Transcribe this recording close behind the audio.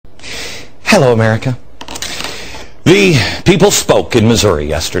Hello, America. The people spoke in Missouri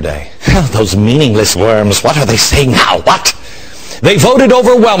yesterday. Those meaningless worms, what are they saying now? What? They voted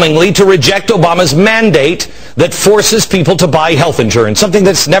overwhelmingly to reject Obama's mandate that forces people to buy health insurance, something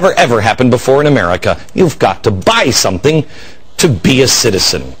that's never ever happened before in America. You've got to buy something to be a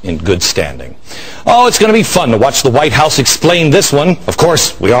citizen in good standing. Oh, it's going to be fun to watch the White House explain this one. Of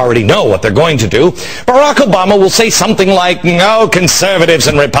course, we already know what they're going to do. Barack Obama will say something like, no, conservatives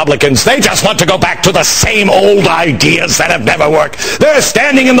and Republicans, they just want to go back to the same old ideas that have never worked. They're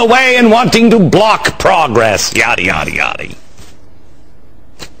standing in the way and wanting to block progress. Yada, yada, yada.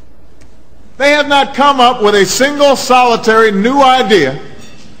 They have not come up with a single solitary new idea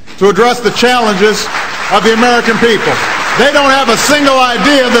to address the challenges of the American people. They don't have a single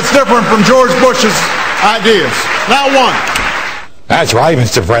idea that's different from George Bush's ideas. Not one. That's right,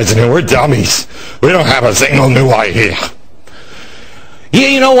 Mr. President. We're dummies. We don't have a single new idea. Yeah,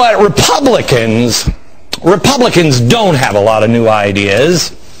 you know what? Republicans don't have a lot of new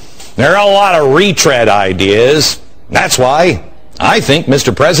ideas. There are a lot of retread ideas. That's why I think,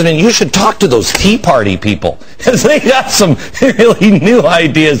 Mr. President, you should talk to those Tea Party people. Because they got some really new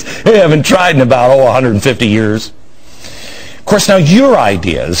ideas they haven't tried in about, 150 years. Of course, now your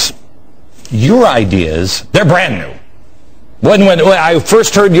ideas, they're brand new. When I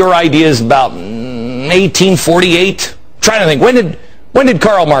first heard your ideas about 1848, trying to think, when did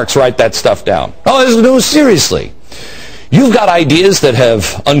Karl Marx write that stuff down? Oh, no, seriously. You've got ideas that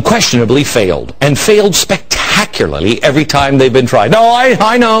have unquestionably failed, and failed spectacularly every time they've been tried. No,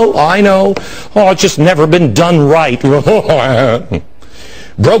 I know. Oh, it's just never been done right.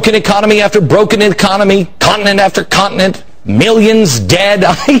 Broken economy after broken economy, continent after continent, millions dead.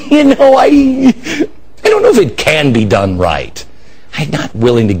 I don't know if it can be done right. I'm not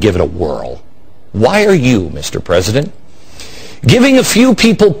willing to give it a whirl. Why are you, Mr. President, giving a few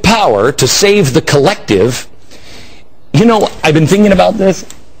people power to save the collective? You know, I've been thinking about this.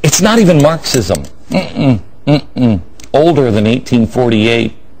 It's not even Marxism. Older than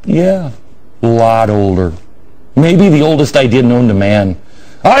 1848. Yeah, a lot older. Maybe the oldest idea known to man.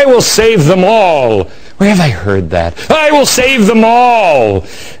 I will save them all. Where have I heard that? I will save them all.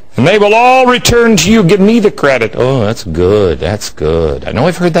 And they will all return to you. Give me the credit. Oh, that's good. That's good. I know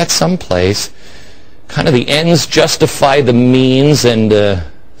I've heard that someplace. Kind of the ends justify the means and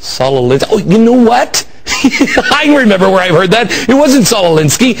Saul Alinsky. Oh, you know what? I remember where I heard that. It wasn't Saul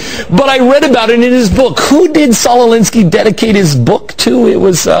Alinsky, but I read about it in his book. Who did Saul Alinsky dedicate his book to? It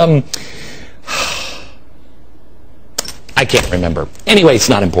was, I can't remember. Anyway, it's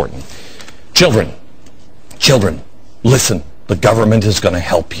not important. Children, listen. The government is going to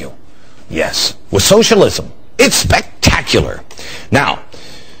help you. Yes, with socialism. It's spectacular. Now,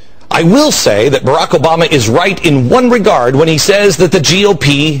 I will say that Barack Obama is right in one regard when he says that the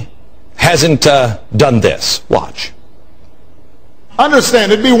GOP hasn't done this. Watch.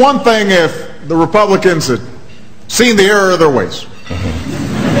 Understand, it'd be one thing if the Republicans had seen the error of their ways.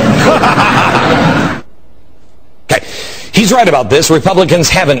 Okay. He's right about this. Republicans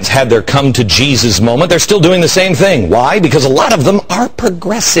haven't had their come to Jesus moment. They're still doing the same thing. Why? Because a lot of them are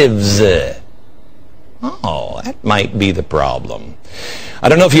progressives. Oh, that might be the problem. I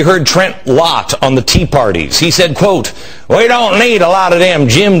don't know if you heard Trent Lott on the Tea Parties. He said, quote, we don't need a lot of them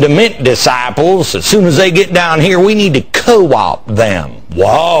Jim DeMint disciples. As soon as they get down here, we need to co-opt them.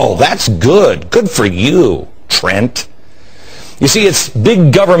 Whoa, that's good. Good for you, Trent. You see, it's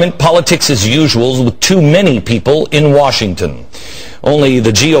big government politics as usual with too many people in Washington. Only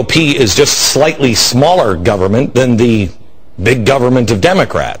the GOP is just slightly smaller government than the big government of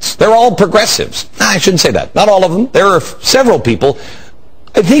Democrats. They're all progressives. I shouldn't say that. Not all of them. There are several people,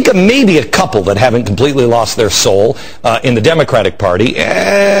 I think maybe a couple that haven't completely lost their soul in the Democratic Party,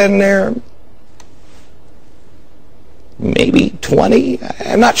 and there are maybe 20,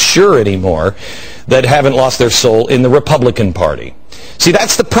 I'm not sure anymore, that haven't lost their soul in the Republican Party. See,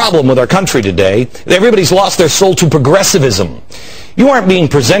 that's the problem with our country today. Everybody's lost their soul to progressivism. You aren't being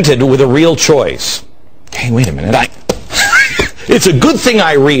presented with a real choice. Hey, wait a minute. It's a good thing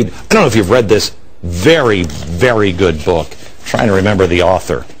I read. I don't know if you've read this very, very good book. I'm trying to remember the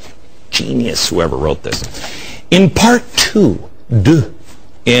author. Genius, whoever wrote this. In part 2, this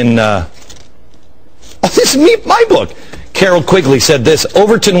is my book. Carroll Quigley said this.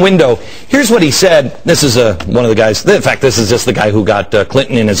 Overton Window, here's what he said. This is one of the guys, in fact, this is just the guy who got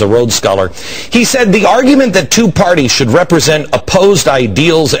Clinton in as a Rhodes Scholar. He said, the argument that two parties should represent opposed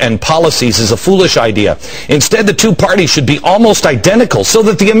ideals and policies is a foolish idea. Instead, the two parties should be almost identical so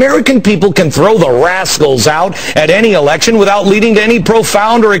that the American people can throw the rascals out at any election without leading to any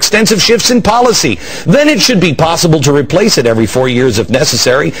profound or extensive shifts in policy. Then it should be possible to replace it every 4 years if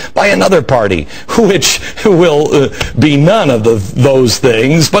necessary by another party, which will be none of those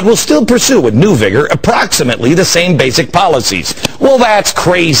things, but will still pursue with new vigor approximately the same basic policies. Well, that's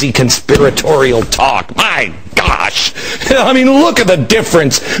crazy conspiratorial talk. My gosh. I mean, look at the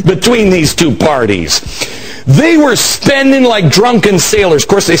difference between these two parties. They were spending like drunken sailors. Of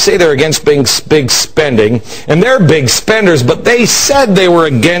course, they say they're against big spending, and they're big spenders, but they said they were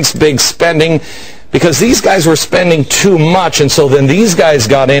against big spending because these guys were spending too much, and so then these guys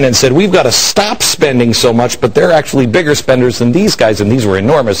got in and said, we've got to stop spending so much, but they're actually bigger spenders than these guys, and these were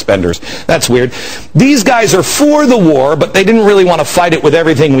enormous spenders. That's weird. These guys are for the war, but they didn't really want to fight it with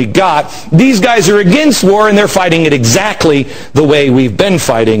everything we got. These guys are against war, and they're fighting it exactly the way we've been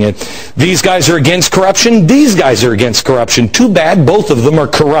fighting it. These guys are against corruption. These guys are against corruption. Too bad both of them are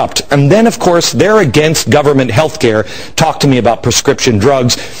corrupt. And then, of course, they're against government health care. Talk to me about prescription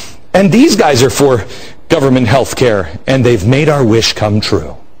drugs. And these guys are for government health care, and they've made our wish come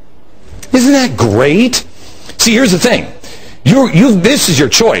true. Isn't that great? See, here's the thing. This is your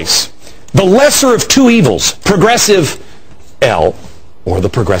choice. The lesser of two evils, progressive L or the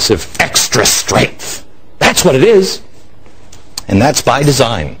progressive extra strength. That's what it is. And that's by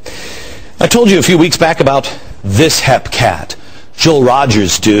design. I told you a few weeks back about this hep cat. Joel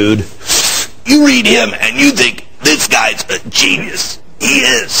Rogers, dude. You read him and you think, this guy's a genius. He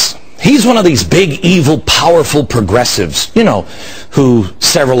is. He's one of these big, evil, powerful progressives, you know, who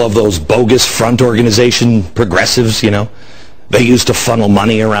several of those bogus front organization progressives, you know, they used to funnel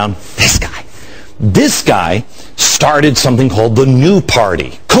money around. This guy. This guy started something called the New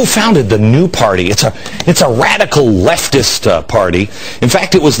Party, co-founded the New Party. It's a radical leftist party. In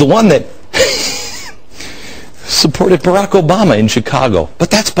fact, it was the one that supported Barack Obama in Chicago.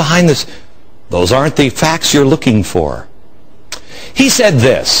 But that's behind this. Those aren't the facts you're looking for. He said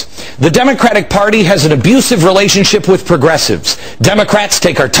this, the Democratic Party has an abusive relationship with progressives. Democrats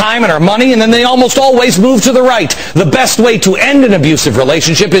take our time and our money, and then they almost always move to the right. The best way to end an abusive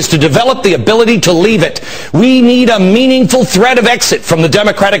relationship is to develop the ability to leave it. We need a meaningful thread of exit from the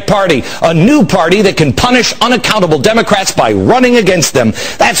Democratic Party, a new party that can punish unaccountable Democrats by running against them.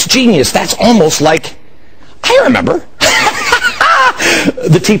 That's genius. That's almost like, I remember,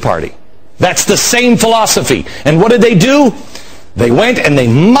 the Tea Party. That's the same philosophy. And what did they do? They went and they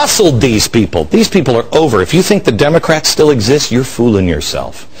muscled these people. These people are over. If you think the Democrats still exist, you're fooling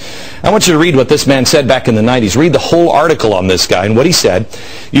yourself. I want you to read what this man said back in the 90s. Read the whole article on this guy and what he said.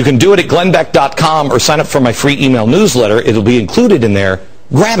 You can do it at glennbeck.com or sign up for my free email newsletter. It'll be included in there.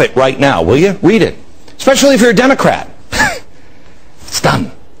 Grab it right now, will you? Read it. Especially if you're a Democrat. It's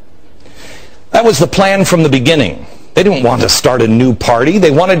done. That was the plan from the beginning. They didn't want to start a new party. They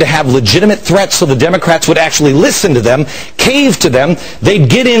wanted to have legitimate threats so the Democrats would actually listen to them, cave to them. They'd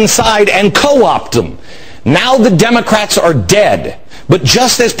get inside and co-opt them. Now the Democrats are dead. But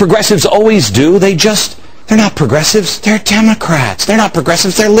just as progressives always do, they're not progressives. They're Democrats. They're not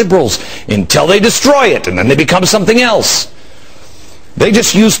progressives. They're liberals until they destroy it, and then they become something else. They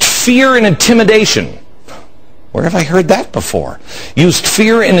just used fear and intimidation. Where have I heard that before? Used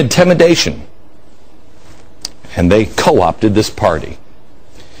fear and intimidation. And they co-opted this party.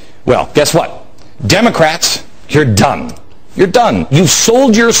 Well, guess what? Democrats, you're done. You're done. You've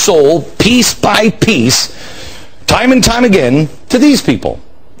sold your soul piece by piece, time and time again, to these people.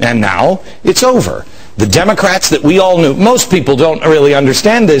 And now it's over. The Democrats that we all knew, most people don't really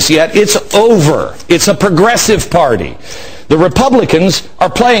understand this yet, it's over. It's a progressive party. The Republicans are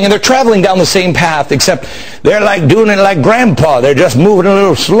playing, and they're traveling down the same path, except they're like doing it like Grandpa. They're just moving a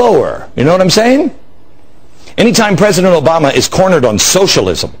little slower. You know what I'm saying? Anytime President Obama is cornered on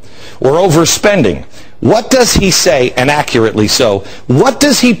socialism or overspending, what does he say, and accurately so, what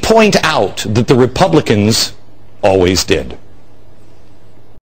does he point out that the Republicans always did?